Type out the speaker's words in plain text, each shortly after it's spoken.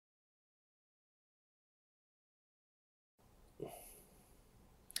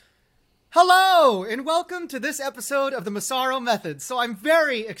Hello, and welcome to this episode of the Massaro Method. So I'm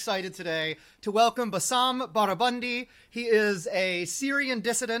very excited today to welcome Bassam Barabandi. He is a Syrian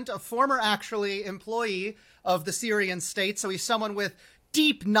dissident, a former, actually, employee of the Syrian state. So he's someone with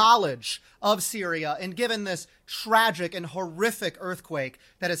deep knowledge of Syria. And given this tragic and horrific earthquake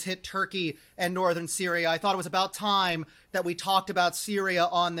that has hit Turkey and northern Syria, I thought it was about time that we talked about Syria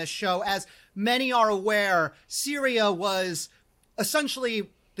on this show. As many are aware, Syria was essentially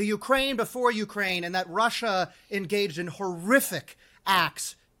the Ukraine before Ukraine, and that Russia engaged in horrific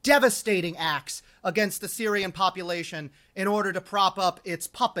acts, devastating acts against the Syrian population in order to prop up its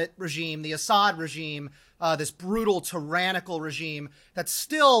puppet regime, the Assad regime, this brutal, tyrannical regime that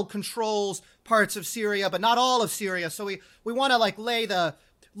still controls parts of Syria, but not all of Syria. So we want to lay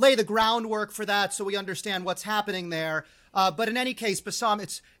the groundwork for that so we understand what's happening there. But in any case, Bassam,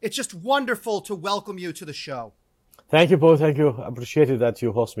 it's just wonderful to welcome you to the show. Thank you, Paul. Thank you. I appreciate it that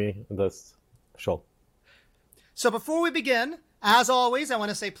you host me in this show. So before we begin, as always, I want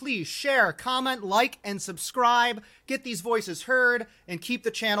to say please share, comment, like, and subscribe. Get these voices heard and keep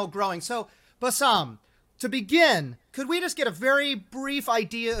the channel growing. So, Bassam, to begin, could we just get a very brief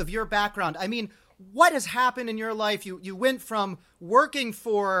idea of your background? I mean, what has happened in your life? You went from working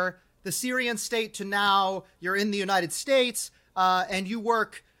for the Syrian state to now you're in the United States, and you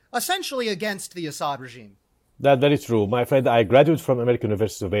work essentially against the Assad regime. That's very true. My friend, I graduated from American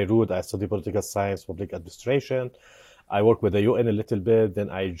University of Beirut. I studied political science, public administration. I worked with the UN a little bit. Then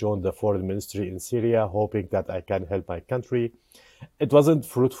I joined the foreign ministry in Syria, hoping that I can help my country. It wasn't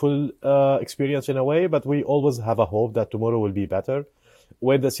fruitful experience in a way, but we always have a hope that tomorrow will be better.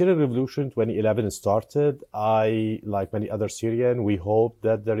 When the Syrian Revolution 2011 started, like many other Syrians, we hoped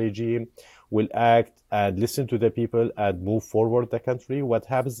that the regime will act and listen to the people and move forward the country. What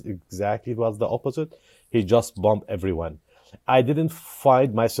happens exactly was the opposite. He just bombed everyone. I didn't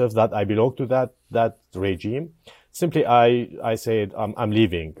find myself that I belong to that regime. Simply, I said, I'm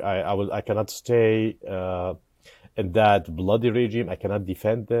leaving. I cannot stay in that bloody regime. I cannot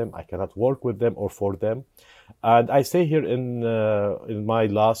defend them. I cannot work with them or for them. And I stay here in my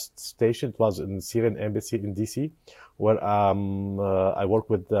last station. It was in Syrian embassy in DC, where I work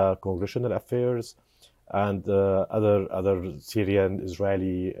with congressional affairs and other Syrian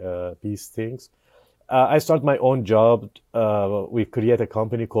Israeli peace things. I start my own job. We create a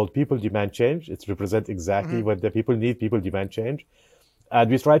company called People Demand Change. It represents exactly what the people need. People demand change.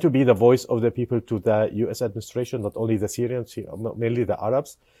 And we try to be the voice of the people to the U.S. administration, not only the Syrians, mainly the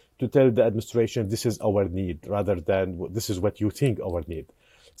Arabs, to tell the administration this is our need rather than this is what you think our need.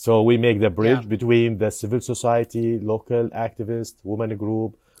 So we make the bridge between the civil society, local activists, women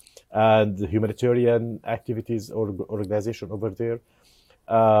group, and the humanitarian activities or organization over there.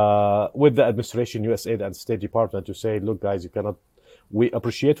 With the administration, USAID and State Department to say, look, guys, we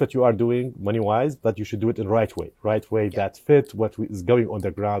appreciate what you are doing money-wise, but you should do it in the right way that fit what is going on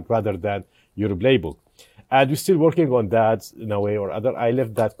the ground rather than your playbook. And we're still working on that in a way or other. I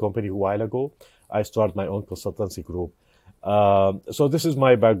left that company a while ago. I started my own consultancy group. So this is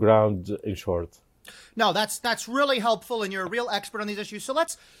my background in short. No, that's really helpful, and you're a real expert on these issues. So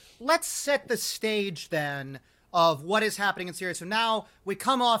let's set the stage then of what is happening in Syria. So now we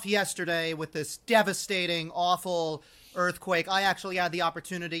come off yesterday with this devastating, awful earthquake. I actually had the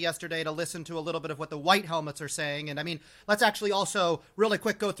opportunity yesterday to listen to a little bit of what the White Helmets are saying. And I mean, let's actually also really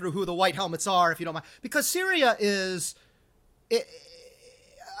quick go through who the White Helmets are, if you don't mind. Because Syria is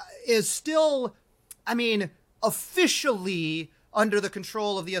still, I mean, officially under the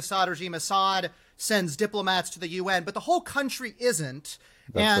control of the Assad regime. Assad sends diplomats to the UN, but the whole country isn't.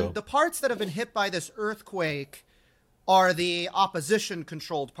 And the parts that have been hit by this earthquake are the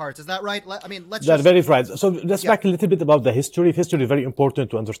opposition-controlled parts. Is that right? I mean, That's very right. So let's back a little bit about the history. History is very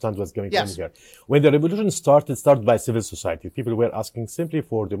important to understand what's going on here. When the revolution started by civil society. People were asking simply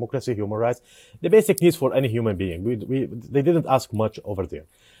for democracy, human rights, the basic needs for any human being. They didn't ask much over there.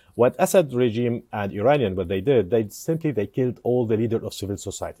 What Assad regime and Iranian, what they did, they killed all the leaders of civil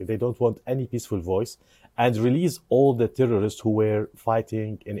society. They don't want any peaceful voice and release all the terrorists who were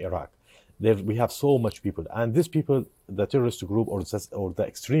fighting in Iraq. We have so much people. And these people, the terrorist group or the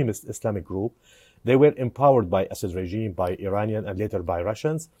extremist Islamic group, they were empowered by Assad regime, by Iranian and later by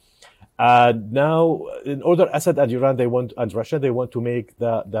Russians. And now, in order, Assad and Iran, and Russia, they want to make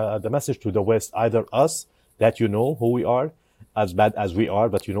the message to the West, either us, that you know who we are, as bad as we are,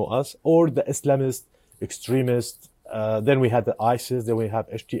 but you know us, or the Islamist, extremist. Then we had the ISIS, then we have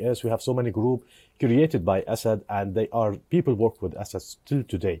HTS, we have so many groups created by Assad, and people work with Assad still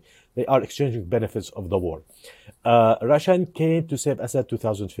today. They are exchanging benefits of the war. Russian came to save Assad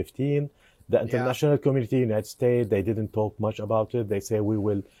 2015. The international community, United States, they didn't talk much about it. They say we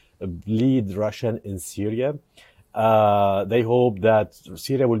will lead Russian in Syria. They hope that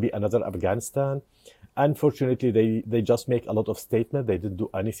Syria will be another Afghanistan. Unfortunately, they just make a lot of statements. They didn't do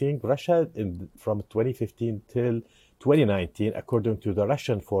anything. Russia, from 2015 till 2019, according to the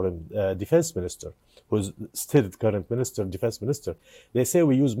Russian foreign defense minister, who's still the current defense minister, they say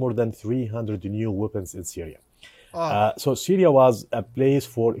we use more than 300 new weapons in Syria. So Syria was a place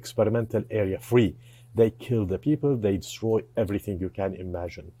for experimental area free. They kill the people. They destroy everything you can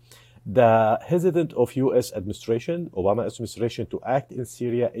imagine. The hesitant of U.S. administration, Obama administration, to act in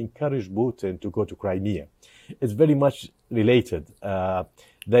Syria encouraged Putin to go to Crimea. It's very much related.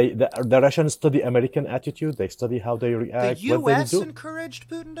 The Russians study American attitude. They study how they react. The U.S. encouraged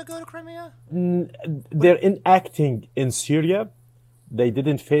Putin to go to Crimea? They're enacting in Syria. They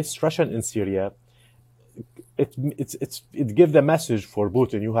didn't face Russian in Syria. It gives the message for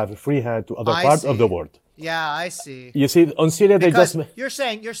Putin, you have a free hand to other parts of the world. Yeah, I see. You see, on Syria, because you're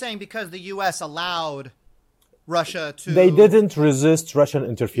saying because the U.S. allowed Russia to... They didn't resist Russian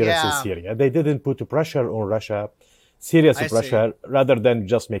interference in Syria. They didn't put pressure on Russia, serious pressure, rather than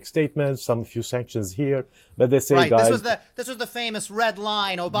just make statements, some few sanctions here. But they say, guys... This was the famous red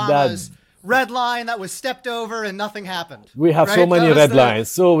line, Obama's red line that was stepped over and nothing happened. We have so many red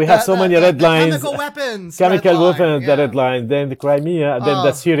lines. So we have so many red lines. Chemical weapons. Chemical weapons, the red line. Then the Crimea, then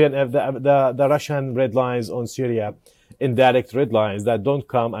the Syrian, the Russian red lines on Syria, indirect red lines that don't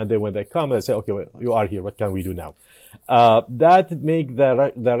come. And then when they come, they say, okay, well, you are here. What can we do now? That make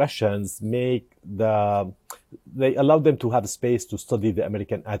the Russians they allow them to have space to study the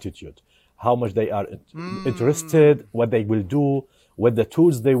American attitude, how much they are interested, what they will do, what the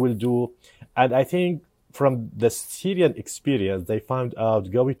tools they will do. And I think from the Syrian experience, they found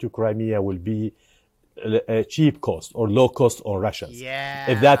out going to Crimea will be a cheap cost or low cost on Russians. Yeah.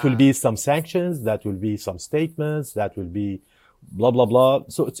 If that will be some sanctions, that will be some statements, that will be blah, blah, blah.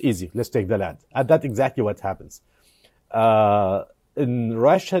 So it's easy. Let's take the land. And that's exactly what happens. In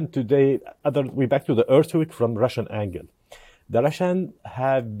Russian today, we back to the earthquake from Russian angle. The Russians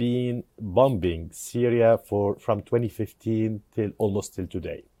have been bombing Syria from 2015 almost till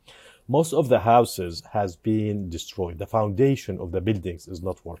today. Most of the houses has been destroyed. The foundation of the buildings is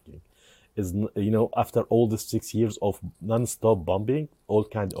not working. After all the 6 years of non-stop bombing, all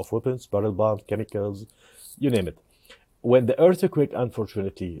kinds of weapons, barrel bombs, chemicals, you name it. When the earthquake,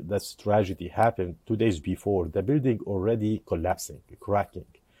 unfortunately, that's tragedy happened 2 days before, the building already collapsing, cracking.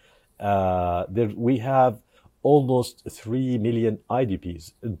 We have almost 3 million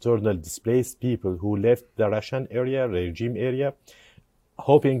IDPs, internal displaced people who left the Russian area, regime area,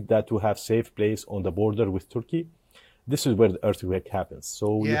 hoping that to have safe place on the border with Turkey. This is where the earthquake happens.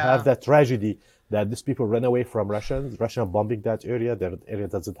 So you have that tragedy that these people ran away from Russia bombing that area. That area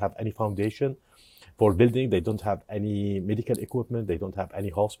doesn't have any foundation for building. They don't have any medical equipment. They don't have any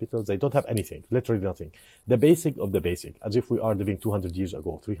hospitals. They don't have anything, literally nothing. The basic of the basic, as if we are living 200 years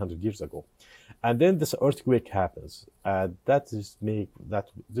ago, 300 years ago. And then this earthquake happens. This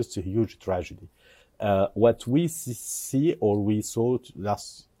is a huge tragedy. What we see or we saw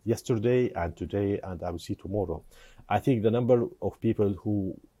yesterday and today, and I will see tomorrow, I think the number of people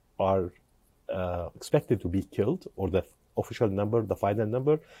who are expected to be killed, or the official number, the final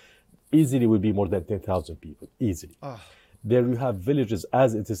number, easily will be more than 10,000 people, easily. There you have villages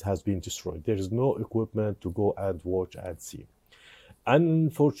as it has been destroyed. There is no equipment to go and watch and see.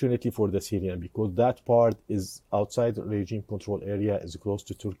 Unfortunately for the Syrian, because that part is outside the regime control area, is close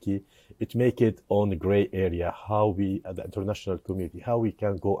to Turkey, it make it on a gray area, how we, the international community, how we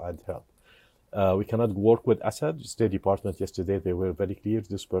can go and help. We cannot work with Assad. State Department yesterday, they were very clear,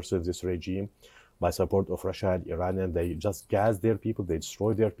 this regime, by support of Russia and Iran, and they just gas their people, they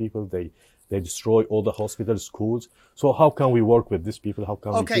destroy their people, they destroy all the hospitals, schools. So how can we work with these people? How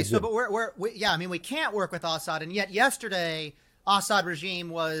can we so but we can't work with Assad, and yet yesterday Assad regime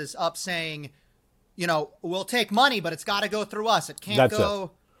was up saying, we'll take money, but it's got to go through us. It can't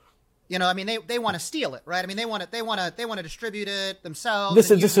go. They want to steal it, right? They want to distribute it themselves. This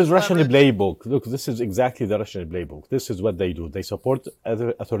is Russian playbook. Look, this is exactly the Russian playbook. This is what they do. They support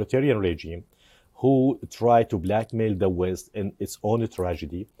an authoritarian regime who try to blackmail the West in its own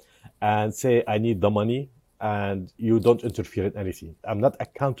tragedy and say, I need the money and you don't interfere in anything. I'm not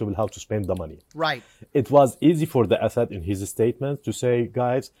accountable how to spend the money. Right. It was easy for the Assad in his statement to say,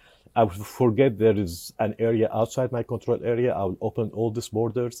 guys, I will forget there is an area outside my control area. I will open all these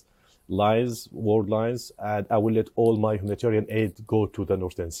borders, world lines, and I will let all my humanitarian aid go to the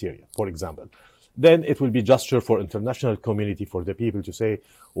northern Syria, for example. Then it will be gesture for international community, for the people to say,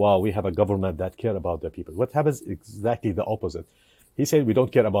 wow, we have a government that care about the people. What happens exactly the opposite. He said, we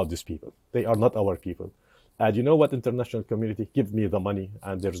don't care about these people. They are not our people. And you know what? International community give me the money,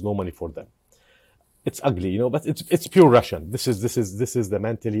 and there's no money for them. It's ugly, but it's pure Russian. This is the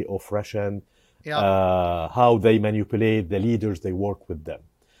mentality of Russian. Yeah. How they manipulate the leaders. They work with them.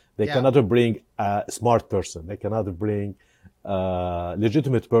 They Yeah. cannot bring a smart person. They cannot bring a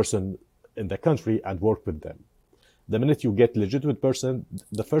legitimate person in the country and work with them. The minute you get legitimate person,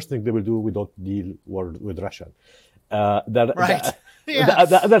 the first thing they will do, we don't deal with Russian. Right. Yeah.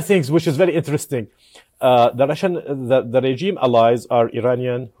 The other things, which is very interesting, the regime allies are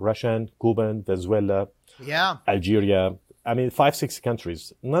Iranian, Russian, Cuban, Venezuela, Yeah. Algeria. I mean, 5, 6 countries.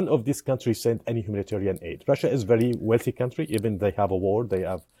 None of these countries sent any humanitarian aid. Russia is a very wealthy country. Even they have a war, they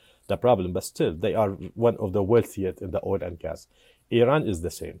have the problem, but still, they are one of the wealthiest in the oil and gas. Iran is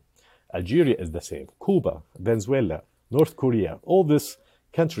the same. Algeria is the same. Cuba, Venezuela, North Korea, all these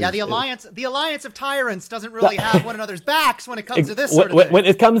countries. Yeah, the alliance of tyrants doesn't really have one another's backs when it comes to this sort of thing. When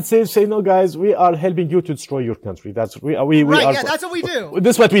it comes to say, no, guys, we are helping you to destroy your country. That's we Right, are. yeah, that's what we do.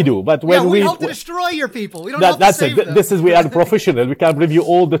 This is what we do. But when we help to destroy your people. We don't help to that's save it. them. This is we are professional. We can review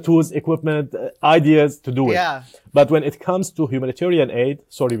all the tools, equipment, ideas to do it. Yeah. But when it comes to humanitarian aid,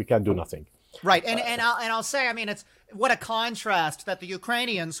 sorry, we can do nothing. Right, and I'll say, I mean, it's what a contrast that the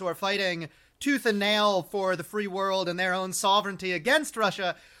Ukrainians, who are fighting tooth and nail for the free world and their own sovereignty against Russia,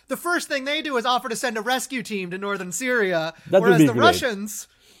 the first thing they do is offer to send a rescue team to northern Syria, whereas the great. Russians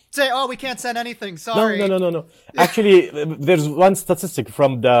say, "Oh, we can't send anything. Sorry." No. Actually, there's one statistic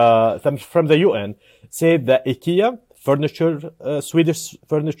from the UN said that IKEA furniture, Swedish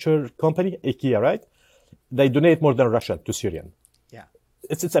furniture company, IKEA, right? They donate more than Russia to Syrian. Yeah.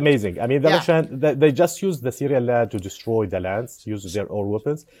 It's amazing. I mean, Russian, they just use the Syrian land to destroy the lands, use their own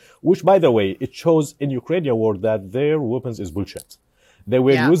weapons, which, by the way, it shows in Ukrainian war that their weapons is bullshit. They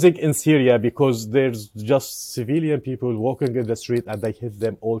were using in Syria because there's just civilian people walking in the street and they hit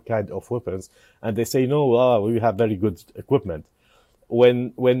them all kind of weapons. And they say, no, we have very good equipment.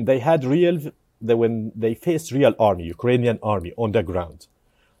 When they faced real army, Ukrainian army on the ground,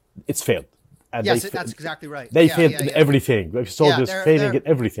 it's failed. And yes, that's exactly right. They failed in everything. We saw this failing in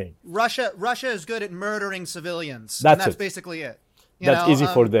everything. Russia is good at murdering civilians. That's basically it. That's easy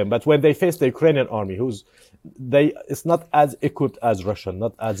for them. But when they face the Ukrainian army, it's not as equipped as Russia,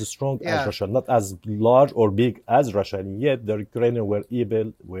 not as strong as Russia, not as large or big as Russia, and yet the Ukrainians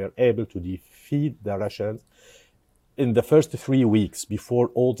were able to defeat the Russians in the first 3 weeks before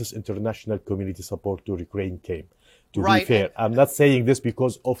all this international community support to Ukraine came. To be fair, I'm not saying this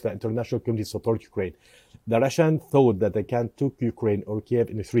because of the international community support Ukraine. The Russians thought that they can take Ukraine or Kiev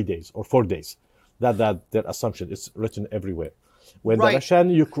in 3 days or 4 days. That their assumption is written everywhere. When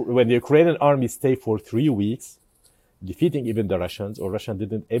when the Ukrainian army stay for 3 weeks, defeating even the Russians, or Russia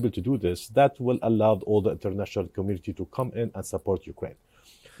didn't able to do this, that will allow all the international community to come in and support Ukraine,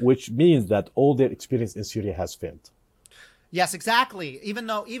 which means that all their experience in Syria has failed. Yes, exactly. Even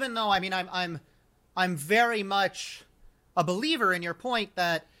though, I mean, I'm very much a believer in your point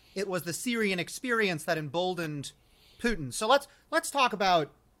that it was the Syrian experience that emboldened Putin. So let's talk about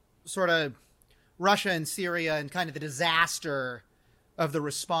sort of Russia and Syria and kind of the disaster of the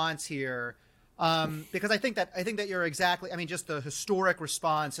response here, because I think that you're exactly. I mean, just the historic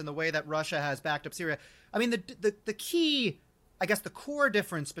response and the way that Russia has backed up Syria. I mean, the key, I guess, the core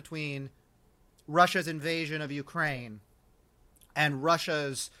difference between Russia's invasion of Ukraine and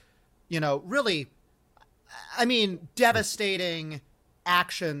Russia's, really, I mean, devastating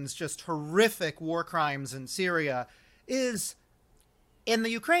actions, just horrific war crimes in Syria, is, in the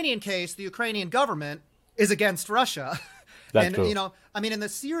Ukrainian case, the Ukrainian government is against Russia. That's true. I mean, in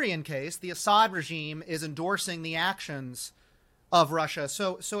the Syrian case, the Assad regime is endorsing the actions of Russia.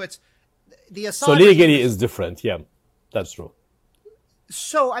 So it's the Assad. So legally is different. Yeah, that's true.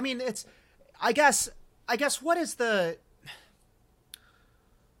 So, I mean, it's, I guess what is the,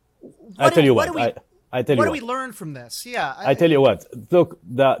 What do we learn from this? Yeah. I tell you what, look,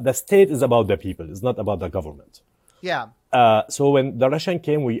 the state is about the people. It's not about the government. Yeah. So when the Russian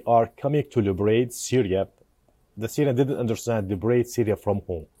came, we are coming to liberate Syria. The Syrian didn't understand liberate Syria from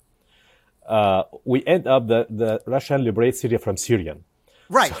whom. We end up the Russian liberate Syria from Syrian.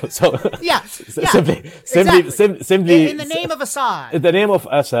 Right. So simply in the name of Assad. In the name of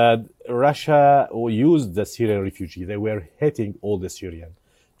Assad, Russia used the Syrian refugee. They were hitting all the Syrians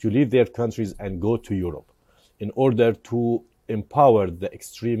to leave their countries and go to Europe in order to empower the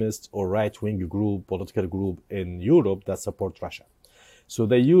extremist or right-wing political group in Europe that support Russia. So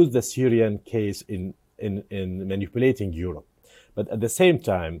they used the Syrian case in manipulating Europe. But at the same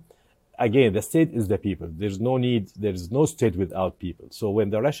time, again, the state is the people. There is no state without people. So when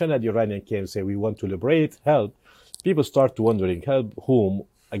the Russian and Iranian came say, we want to liberate, help, people start wondering, help whom,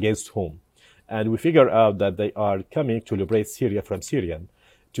 against whom? and we figure out that they are coming to liberate Syria from Syrian.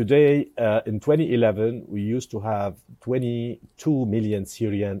 Today, in 2011, we used to have 22 million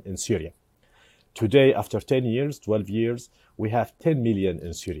Syrian in Syria. Today, after 10 years, 12 years, we have 10 million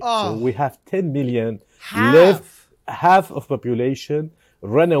in Syria. So we have 10 million left, half of population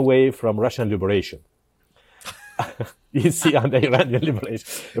run away from Russian liberation. You see, on the Iranian liberation.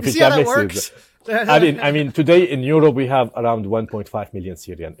 You see how that works? I mean, today in Europe, we have around 1.5 million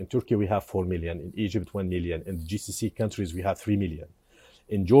Syrian. In Turkey, we have 4 million. In Egypt, 1 million. In the GCC countries, we have 3 million.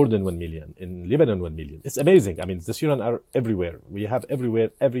 In Jordan, 1 million. In Lebanon, 1 million. It's amazing. I mean, the Syrians are everywhere. We have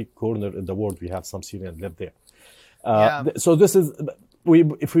everywhere, every corner in the world, we have some Syrians live there. So this is,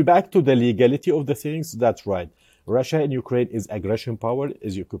 if we back to the legality of the things, that's right. Russia and Ukraine is aggression power,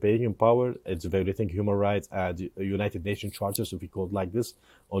 is occupying power, it's violating human rights and United Nations charters, if we call it like this,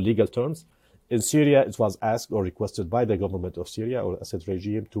 on legal terms. In Syria, it was asked or requested by the government of Syria or Assad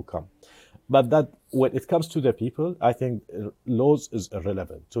regime to come. But that when it comes to the people, I think laws is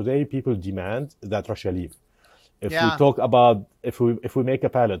irrelevant. Today, people demand that Russia leave. If we talk about, if we make a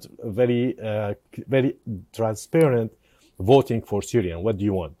palette, very transparent voting for Syrian, what do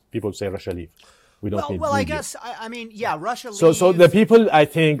you want? People say Russia leave. We don't need I media. guess, I mean, Russia leaves. So the people, I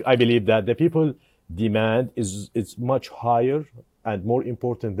believe that the people demand is much higher and more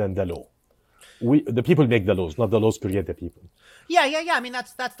important than the law. The people make the laws, not the laws create the people. Yeah. I mean,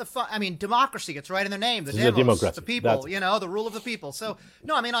 that's the fun. I mean, democracy. It's right in their name. The demos, the people. The rule of the people. So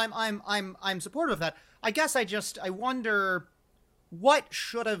no, I mean, I'm supportive of that. I guess I wonder what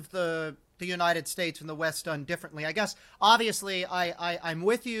should have the United States and the West done differently. I guess obviously I'm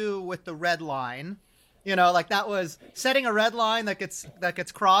with you with the red line. Like that was setting a red line that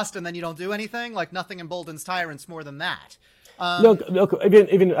gets crossed and then you don't do anything. Like nothing emboldens tyrants more than that. Look.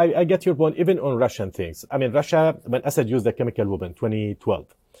 Even I get your point. Even on Russian things, I mean, Russia, when Assad used the chemical weapon, 2012,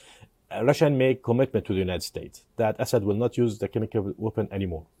 Russia made commitment to the United States that Assad will not use the chemical weapon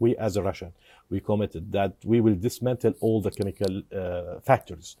anymore. We, as a Russian, we committed that we will dismantle all the chemical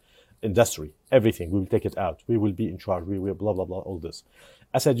factories, industry, everything. We will take it out. We will be in charge. We will blah blah blah. All this.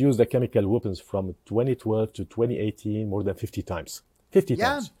 Assad used the chemical weapons from 2012 to 2018 more than 50 times. 50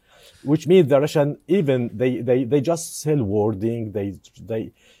 times. Which means the Russian, even they just sell wording.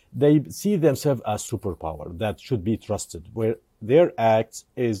 They see themselves as superpower that should be trusted, where their act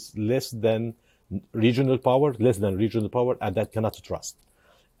is less than regional power, and that cannot trust.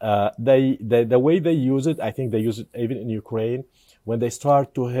 The way they use it, I think they use it even in Ukraine when they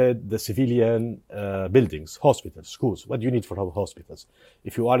start to hit the civilian buildings, hospitals, schools. What do you need for hospitals?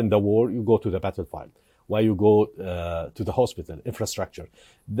 If you are in the war, you go to the battlefield. Why you go to the hospital, infrastructure.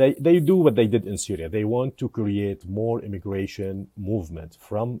 They do what they did in Syria. They want to create more immigration movement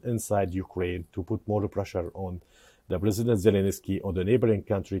from inside Ukraine to put more pressure on the President Zelensky, on the neighboring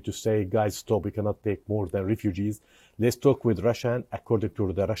country to say, guys, stop, we cannot take more than refugees. Let's talk with Russia according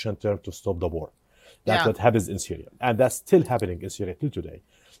to the Russian term to stop the war. That's what happens in Syria. And that's still happening in Syria till today.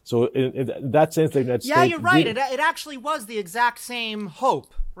 So in that sense, the United States... Yeah, you're right. It actually was the exact same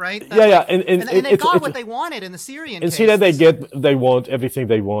hope, right? And they got what they wanted in the Syrian case. In Syria, they want everything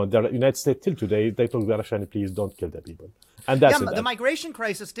they want. The United States, till today, they told the Russians, please don't kill the people. And that's the migration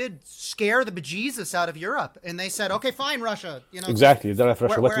crisis did scare the bejesus out of Europe. And they said, okay, fine, Russia. Exactly.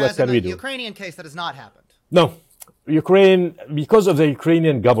 Russia. What can we do? In the Ukrainian case, that has not happened. No. Ukraine, because of the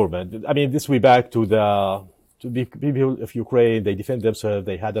Ukrainian government, I mean, this way back to the people of Ukraine, they defend themselves,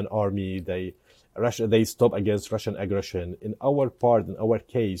 they had an army, they stop against Russian aggression. In our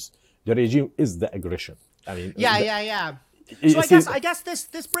case, the regime is the aggression. I mean, So I guess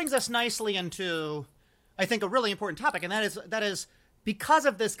this brings us nicely into, I think, a really important topic, and that is because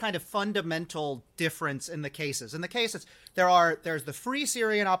of this kind of fundamental difference in the cases. In the cases, there's the free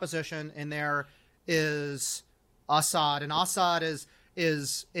Syrian opposition, and there is Assad, and Assad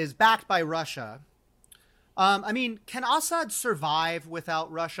is backed by Russia. I mean, can Assad survive without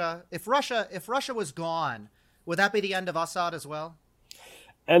Russia? If Russia was gone, would that be the end of Assad as well?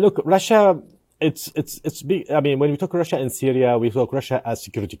 Look, Russia, it's big. I mean, when we talk Russia in Syria, we talk Russia as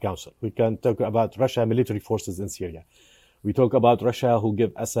Security Council. We can talk about Russia military forces in Syria. We talk about Russia who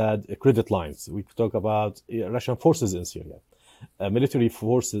give Assad credit lines. We talk about Russian forces in Syria, military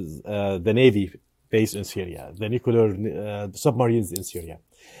forces, the Navy base in Syria, the nuclear submarines in Syria.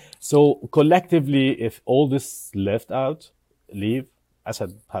 So collectively, if all this leave,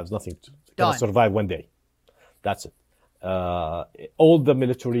 Assad has nothing to survive one day. That's it. All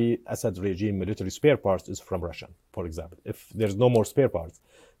the Assad regime military spare parts is from Russia, for example. If there's no more spare parts,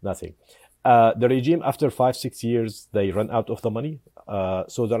 nothing. The regime, after 5-6 years, they run out of the money.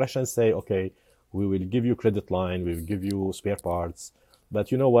 So the Russians say, okay, we will give you credit line, we will give you spare parts,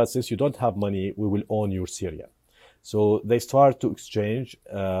 but you know what? Since you don't have money, we will own your Syria. So they start to exchange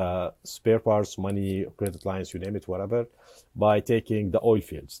spare parts, money, credit lines, you name it, whatever, by taking the oil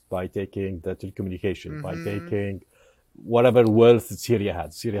fields, by taking the telecommunication, by taking whatever wealth Syria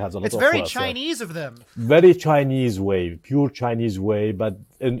had. Syria has a lot It's of very wealth. Chinese of them. Very Chinese way, pure Chinese way. But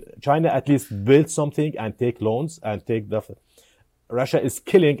in China, at least build something and take loans and take the. Russia is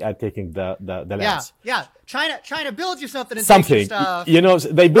killing and taking the lands. Yeah. China builds you something and Something, takes your stuff. you know,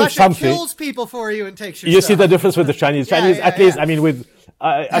 they build Russia something. kills people for you and takes your You stuff. see the difference with the Chinese. Chinese, yeah, at least, yeah.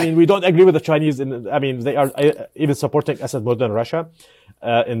 I mean, we don't agree with the Chinese. I mean, they are even supporting Assad more than Russia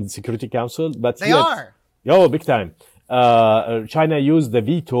in the Security Council. But They are. Yo, big time. China used the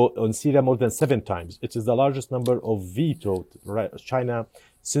veto on Syria more than 7 times. It is the largest number of vetoed China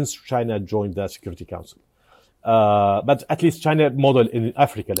since China joined the Security Council. But at least China model in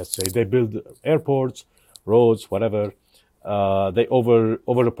Africa, let's say, they build airports, roads, whatever. They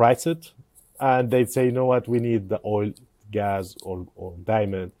overprice it, and they say, you know what, we need the oil, gas, or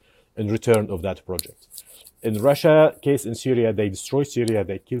diamond in return of that project. In Russia case in Syria, they destroy Syria,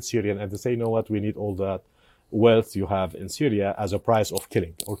 they kill Syrian, and they say, you know what, we need all that wealth you have in Syria as a price of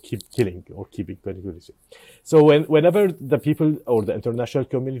killing or keeping continuity. So whenever the people or the international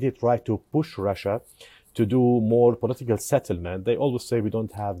community try to push Russia to do more political settlement, they always say we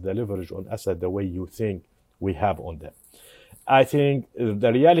don't have the leverage on Assad the way you think we have on them. I think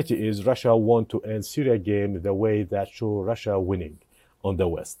the reality is Russia want to end Syria game the way that show Russia winning on the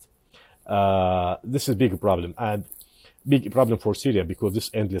West. This is a big problem, and big problem for Syria because this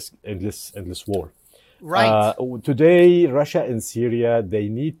endless war. Right. Today, Russia and Syria, they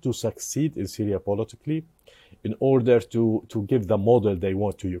need to succeed in Syria politically in order to give the model they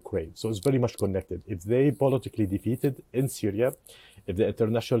want to Ukraine. So it's very much connected. If they politically defeated in Syria, if the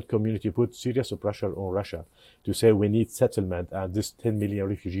international community put serious pressure on Russia to say we need settlement and this 10 million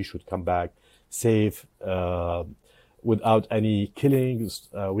refugees should come back safe, without any killings.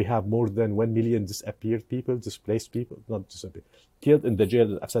 We have more than 1 million disappeared people, displaced people, not disappeared, killed in the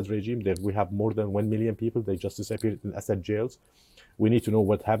jail of Assad regime. There we have more than 1 million people. They just disappeared in Assad jails. We need to know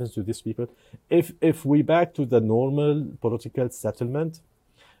what happens to these people. If we back to the normal political settlement,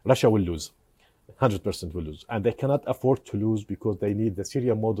 Russia will lose. 100% will lose. And they cannot afford to lose because they need the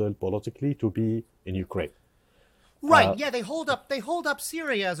Syria model politically to be in Ukraine. Right. They hold up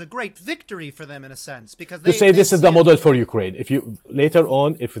Syria as a great victory for them in a sense because they say this is the model for Ukraine. If you later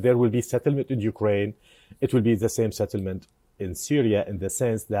on, if there will be settlement in Ukraine, it will be the same settlement in Syria in the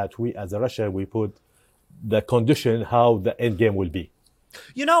sense that we as a Russia, we put the condition how the end game will be.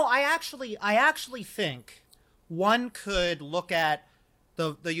 You know, I actually think one could look at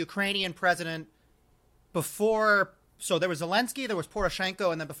the Ukrainian president before. So there was Zelensky, there was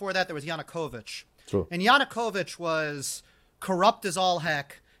Poroshenko, and then before that there was Yanukovych. True. And Yanukovych was corrupt as all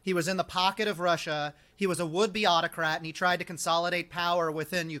heck. He was in the pocket of Russia. He was a would-be autocrat, and he tried to consolidate power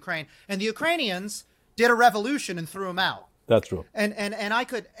within Ukraine. And the Ukrainians did a revolution and threw him out. That's true. And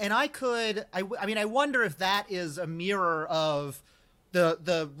I wonder if that is a mirror of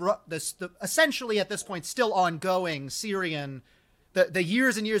the essentially at this point still ongoing Syrian, the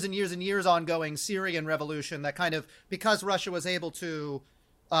years and years and years and years ongoing Syrian revolution that kind of, because Russia was able to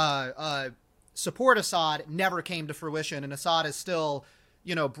support Assad, never came to fruition, and Assad is still,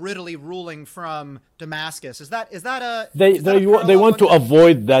 brittly ruling from Damascus. Is that a they want to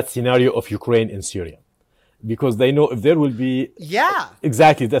avoid that scenario of Ukraine in Syria because they know if there will be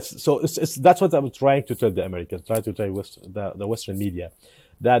exactly that's what I'm trying to tell the Americans, try to tell the Western media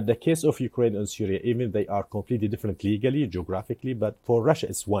that the case of Ukraine and Syria, even they are completely different legally, geographically, but for Russia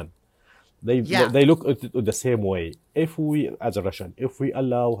it's one. They look at it the same way. If we, as a Russian, if we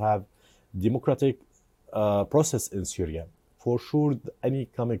have democratic process in Syria, for sure any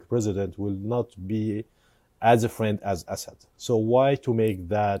coming president will not be as a friend as Assad. So why to make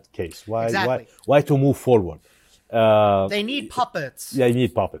that case? Why to move forward? They need puppets. They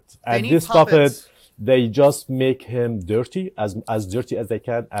need puppets. And this puppet, they just make him dirty, as dirty as they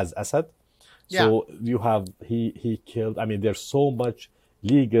can, as Assad. So you have, he killed, there's so much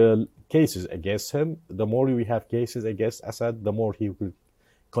legal cases against him. The more we have cases against Assad, the more he will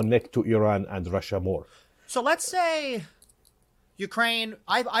connect to Iran and Russia more. So let's say Ukraine,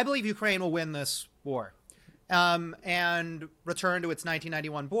 I believe Ukraine will win this war and return to its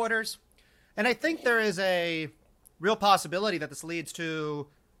 1991 borders. And I think there is a real possibility that this leads to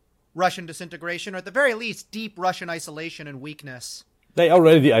Russian disintegration, or at the very least, deep Russian isolation and weakness. They are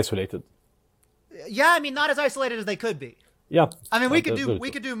already isolated. Yeah, not as isolated as they could be. Yeah, I mean, we that's very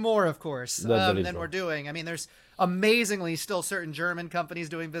true. could do more, of course, That's very than true. we're doing. I mean, there's amazingly still certain German companies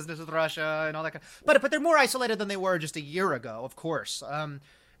doing business with Russia and all that. But they're more isolated than they were just a year ago, of course.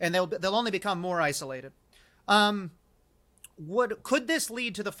 And they'll only become more isolated. Could this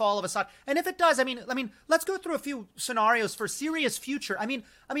lead to the fall of Assad? And if it does, I mean, let's go through a few scenarios for Syria's future. I mean,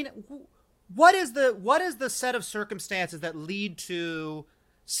 what is the set of circumstances that lead to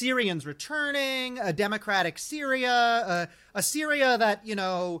Syrians returning, a democratic Syria, a Syria that,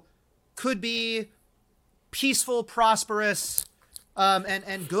 could be peaceful, prosperous,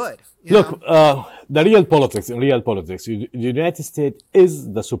 and good. Look, the real politics, in real politics, the United States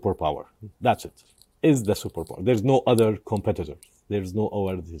is the superpower. That's it. Is the superpower. There's no other competitor. There's no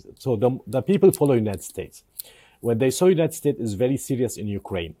other. So the people follow United States. When they saw United States is very serious in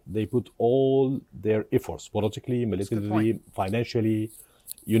Ukraine, they put all their efforts, politically, militarily, financially,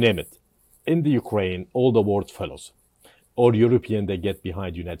 you name it. In the Ukraine, all the world follows. All European, they get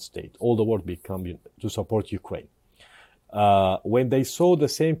behind United States. All the world become to support Ukraine. When they saw the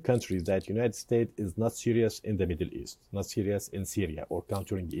same countries that United States is not serious in the Middle East, not serious in Syria or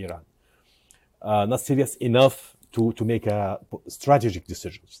countering Iran, not serious enough to make strategic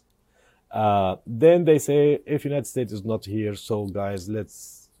decisions. Then they say, if United States is not here, so guys,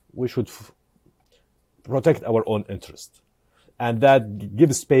 we should protect our own interest. And that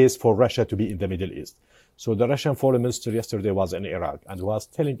gives space for Russia to be in the Middle East. So the Russian foreign minister yesterday was in Iraq and was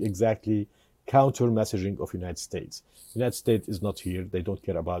telling exactly counter messaging of United States. United States is not here. They don't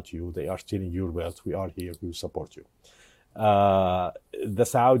care about you. They are stealing your wealth. We are here. We support you. The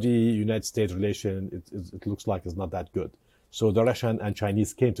Saudi-United States relation, it looks like it's not that good. So the Russian and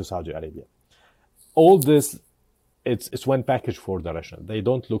Chinese came to Saudi Arabia. All this, it's one package for the Russian. They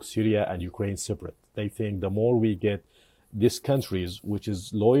don't look Syria and Ukraine separate. They think the more we get these countries, which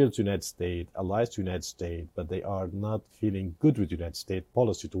is loyal to United States, allies to United States, but they are not feeling good with United States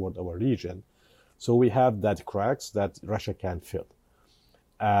policy toward our region. So we have that cracks that Russia can fill.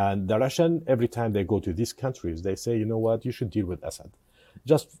 And the Russian, every time they go to these countries, they say, you know what, you should deal with Assad.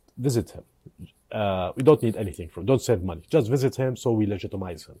 Just visit him. We don't need anything from him. Don't send money. Just visit him so we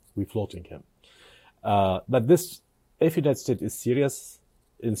legitimize him. We floating him. But this, if United States is serious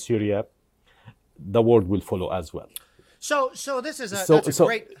in Syria, the world will follow as well. So this is that's a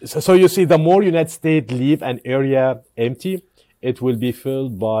great. So you see, the more United States leave an area empty, it will be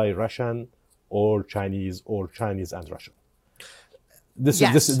filled by Russian or Chinese and Russian. This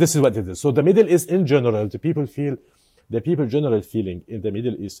is what it is. So the Middle East in general, the people general feeling in the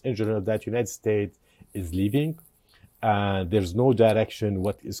Middle East in general that United States is leaving, and there's no direction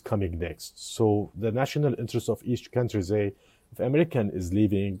what is coming next. So the national interest of each country say, if American is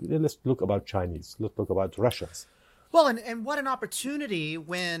leaving, let's look about Chinese, let's look about Russians. Well, and what an opportunity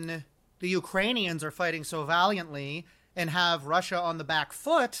when the Ukrainians are fighting so valiantly and have Russia on the back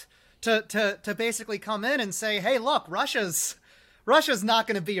foot to basically come in and say, hey, look, Russia's not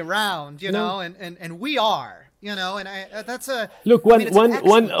going to be around, know, and we are, and that's a look.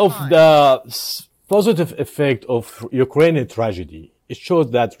 One of the positive effect of Ukrainian tragedy, it shows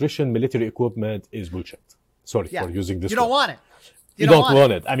that Russian military equipment is bullshit. Sorry for using this. You don't want it. You don't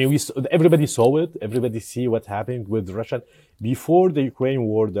want it. I mean, everybody saw it. Everybody see what happened with Russian. Before the Ukraine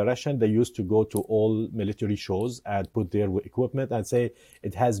war, the Russian, they used to go to all military shows and put their equipment and say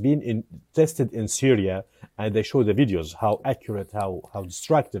it has been tested in Syria, and they show the videos, how accurate, how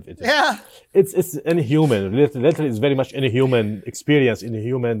destructive it is. Yeah. It's inhuman. Literally, it's very much inhuman experience,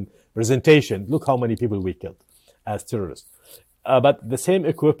 inhuman presentation. Look how many people we killed as terrorists. But the same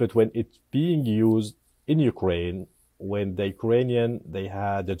equipment, when it's being used in Ukraine, when the Ukrainian, they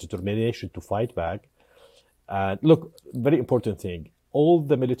had the determination to fight back. Look, very important thing, all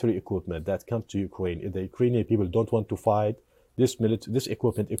the military equipment that comes to Ukraine, if the Ukrainian people don't want to fight, this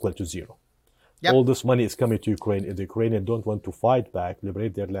equipment equal to zero. Yep. All this money is coming to Ukraine. If the Ukrainians don't want to fight back,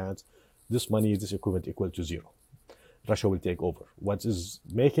 liberate their lands, this equipment equal to zero. Russia will take over. What is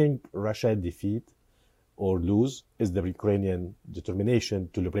making Russia defeat or lose is the Ukrainian determination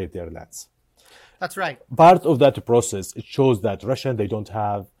to liberate their lands. That's right. Part of that process, it shows that Russian, they don't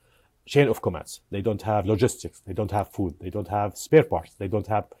have chain of commands. They don't have logistics. They don't have food. They don't have spare parts. They don't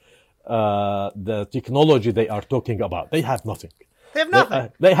have the technology they are talking about. They have nothing. They have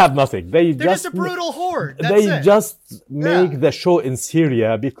nothing. They have nothing. They're just a brutal horde. They just make the show in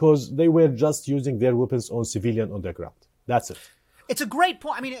Syria because they were just using their weapons on civilian on the ground. That's it. It's a great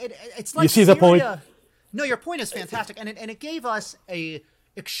point. I mean, it's like you see Syria. The point? No, your point is fantastic, and it gave us a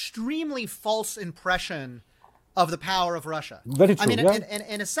extremely false impression of the power of Russia. Very true. I mean,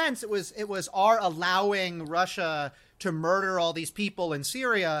 in a sense, it was our allowing Russia to murder all these people in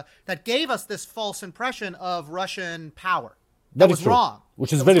Syria that gave us this false impression of Russian power. That was wrong.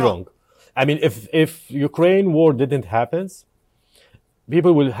 Which is very wrong. I mean, if Ukraine war didn't happen,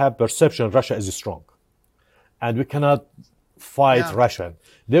 people will have perception Russia is strong, and we cannot fight Russia.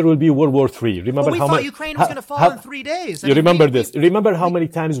 There will be World War III. Remember we how thought Ukraine was going to fall in 3 days. You remember this? Remember how many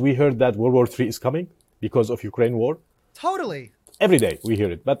times we heard that World War III is coming because of Ukraine war? Totally. Every day we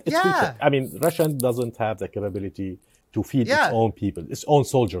hear it, but it's future. I mean, Russia doesn't have the capability to feed its own people, its own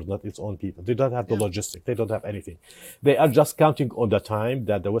soldiers, not its own people. They don't have the logistics. They don't have anything. They are just counting on the time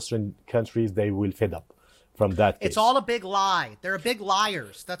that the Western countries, they will fed up from that case. It's all a big lie. They're big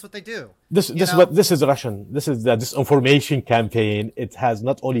liars. That's what they do. This is Russian. This is the disinformation campaign. It has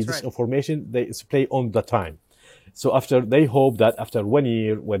not only disinformation, they play on the time. So they hope that after 1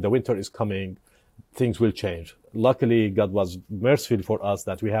 year, when the winter is coming, things will change. Luckily, God was merciful for us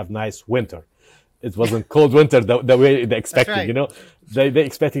that we have nice winter. It wasn't cold winter the way they expected, you know. They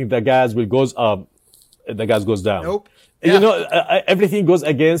expecting the gas will goes up, the gas goes down. Nope. You know, everything goes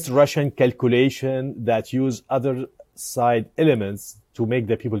against Russian calculation that use other side elements to make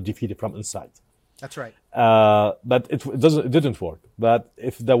the people defeated from inside. That's right. But it didn't work. But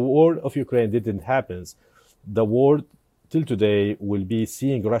if the war of Ukraine didn't happen, the world till today will be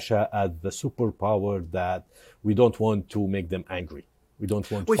seeing Russia as the superpower that we don't want to make them angry. We don't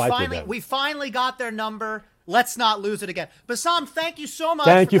want to fight with them. We finally got their number. Let's not lose it again. Bassam, thank you so much.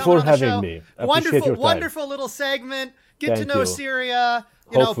 Thank you for coming on the having show. me. Wonderful little segment. Get to know Syria.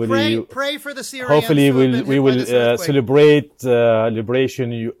 Hopefully, pray for the Syrians. Hopefully, we will celebrate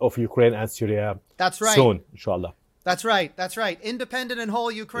liberation of Ukraine and Syria. That's right. Soon, inshallah. That's right. That's right. Independent and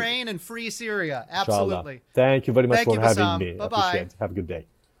whole Ukraine and free Syria. Absolutely. Inshallah. Thank you very much for having me. Bye-bye. Appreciate it. Have a good day.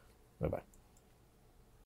 Bye-bye.